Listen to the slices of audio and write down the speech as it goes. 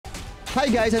Hi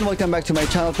guys and welcome back to my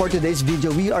channel. For today's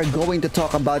video, we are going to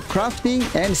talk about crafting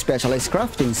and specialized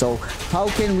crafting. So how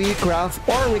can we craft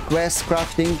or request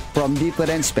crafting from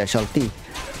different specialty?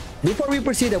 Before we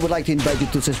proceed, I would like to invite you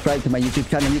to subscribe to my YouTube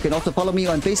channel. You can also follow me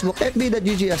on Facebook,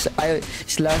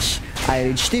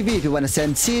 fb.gg/iragtv. If you want to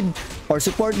send seed or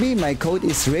support me, my code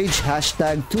is rage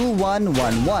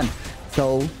 #2111.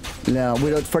 So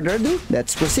without further ado,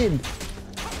 let's proceed.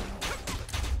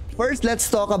 First, let's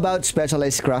talk about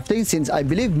specialized crafting, since I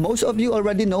believe most of you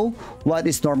already know what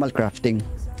is normal crafting.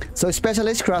 So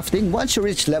specialized crafting, once you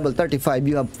reach level 35,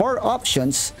 you have four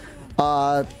options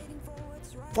on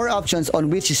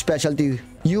which specialty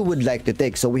you would like to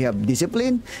take. So we have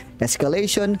discipline,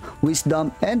 escalation,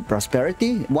 wisdom, and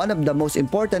prosperity. One of the most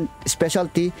important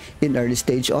specialty in early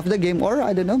stage of the game, or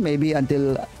I don't know, maybe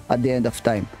until at the end of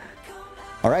time.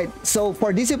 Alright, so for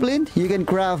discipline, you can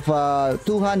craft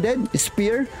two-handed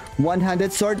spear, one-handed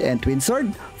sword, and twin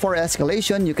sword. For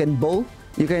escalation, you can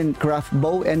craft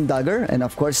bow and dagger, and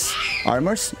of course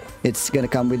armors. It's gonna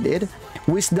come with it.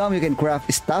 Wisdom, you can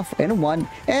craft staff and wand,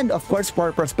 and of course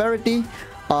for prosperity,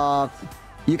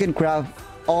 you can craft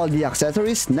all the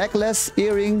accessories: necklace,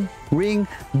 earring, ring,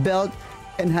 belt,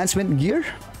 enhancement gear.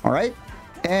 Alright,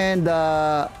 and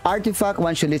artifact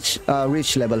once you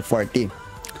reach level 40.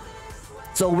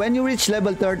 So when you reach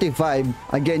level 35,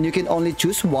 again, you can only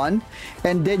choose one,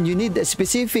 and then you need a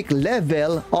specific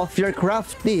level of your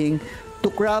crafting to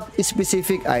craft a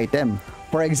specific item.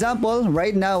 For example,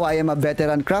 right now I am a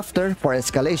veteran crafter. For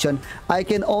escalation, I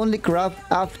can only craft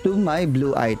up to my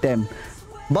blue item.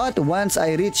 But once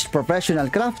I reach professional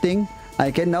crafting,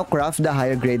 I can now craft the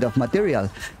higher grade of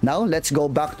material. Now let's go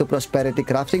back to prosperity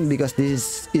crafting, because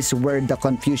this is where the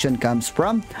confusion comes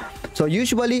from. So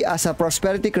usually as a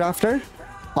prosperity crafter,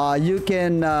 you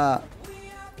can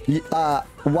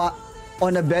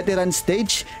on a veteran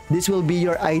stage, this will be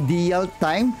your ideal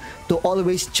time to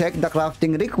always check the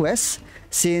crafting requests,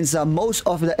 since most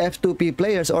of the F2P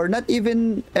players, or not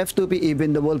even F2P,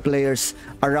 even the world players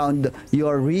around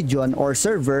your region or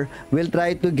server, will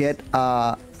try to get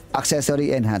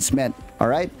accessory enhancement.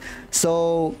 Alright,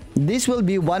 so this will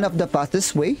be one of the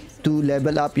fastest way to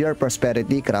level up your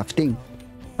prosperity crafting.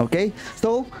 Okay,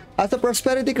 so as a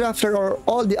prosperity crafter or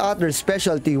all the other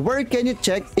specialty, where can you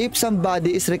check if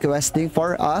somebody is requesting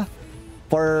for an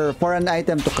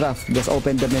item to craft? Just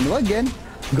open the menu again,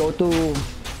 go to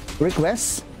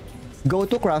requests, go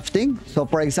to crafting. So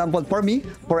for example, for me,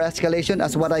 for escalation,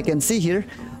 as what I can see here,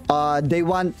 they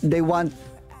want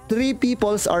three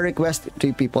people are requesting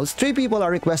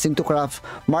to craft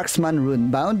marksman,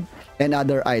 runebound, and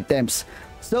other items.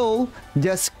 So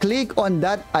just click on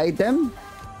that item.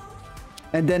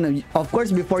 And then, of course,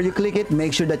 before you click it,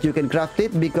 make sure that you can craft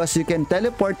it, because you can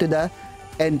teleport to the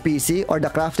NPC or the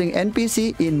crafting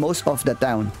NPC in most of the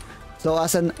town. So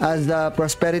as a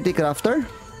prosperity crafter,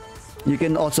 you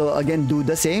can also again do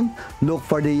the same. Look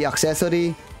for the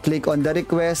accessory, click on the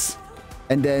request,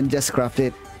 and then just craft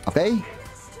it. Okay?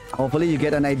 Hopefully you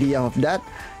get an idea of that.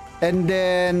 And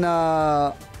then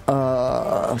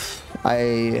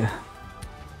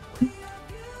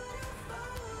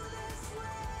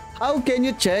how can you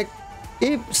check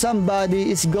if somebody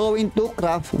is going to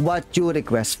craft what you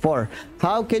request for?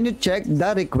 How can you check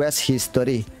the request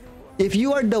history? If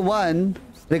you are the one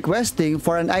requesting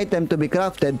for an item to be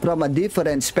crafted from a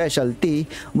different specialty,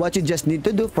 what you just need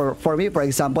to do, for me, for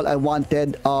example, I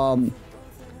wanted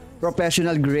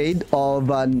professional grade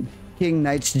of King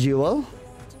Knight's Jewel.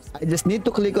 I just need to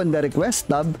click on the request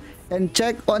tab and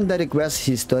check on the request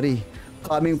history.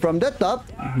 Coming from the top,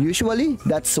 usually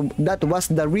that was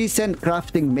the recent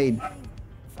crafting made.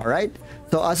 Alright,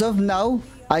 so as of now,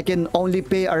 I can only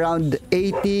pay around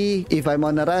 80. If I'm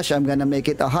on a rush, I'm gonna make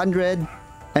it 100,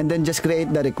 and then just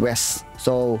create the request.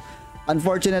 So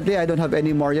unfortunately, I don't have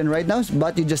any Morion right now,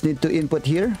 but you just need to input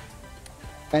here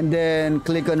and then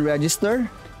click on register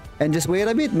and just wait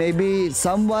a bit. Maybe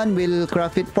someone will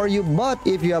craft it for you. But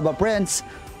if you have a friends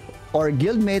or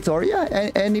guildmates, or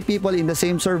any people in the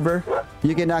same server,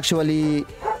 you can actually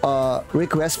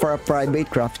request for a private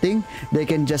crafting. They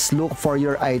can just look for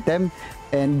your item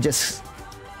and just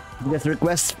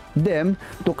request them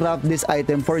to craft this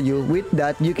item for you. With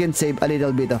that, you can save a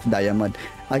little bit of diamond.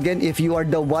 Again, if you are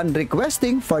the one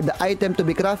requesting for the item to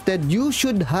be crafted, you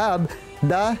should have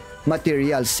the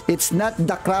materials. It's not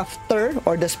the crafter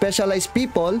or the specialized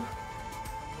people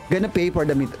gonna pay for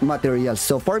the materials.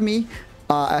 So for me,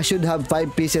 I should have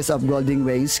 5 pieces of golden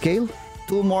weighing scale,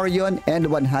 2 Morion,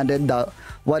 and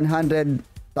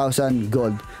 100,000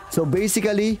 gold. So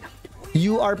basically,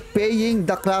 you are paying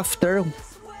the crafter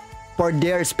for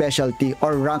their specialty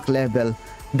or rank level.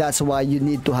 That's why you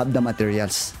need to have the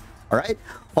materials. Alright?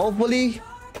 Hopefully,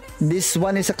 this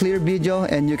one is a clear video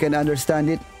and you can understand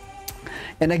it.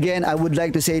 And again, I would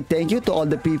like to say thank you to all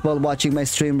the people watching my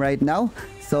stream right now.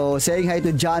 So, saying hi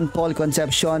to John Paul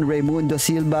Concepcion, Raimundo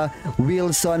Silva,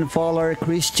 Wilson Fowler,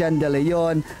 Christian De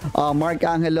Leon, Mark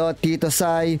Angelo, Tito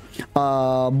Sai,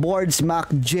 Boards Mac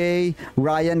J,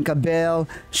 Ryan Cabell,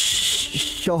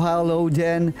 Shohal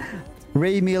Oden,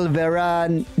 Raymil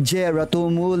Veran, J.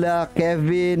 Ratumula,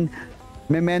 Kevin,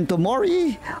 Memento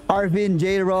Mori, Arvin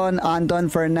Jron, Anton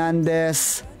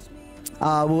Fernandez,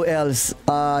 who else?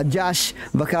 Josh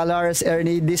Bacalares,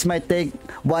 Ernie. This might take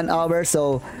 1 hour.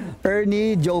 So,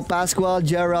 Ernie, Joe Pascual,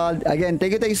 Gerald. Again,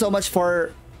 thank you so much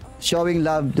for showing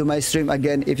love to my stream.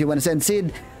 Again, if you want to send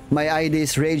seed, my ID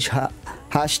is rage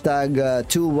hashtag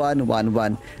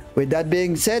 2111. With that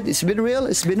being said, it's been real,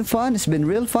 it's been fun, it's been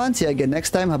real fun. See you again next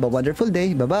time. Have a wonderful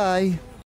day. Bye-bye.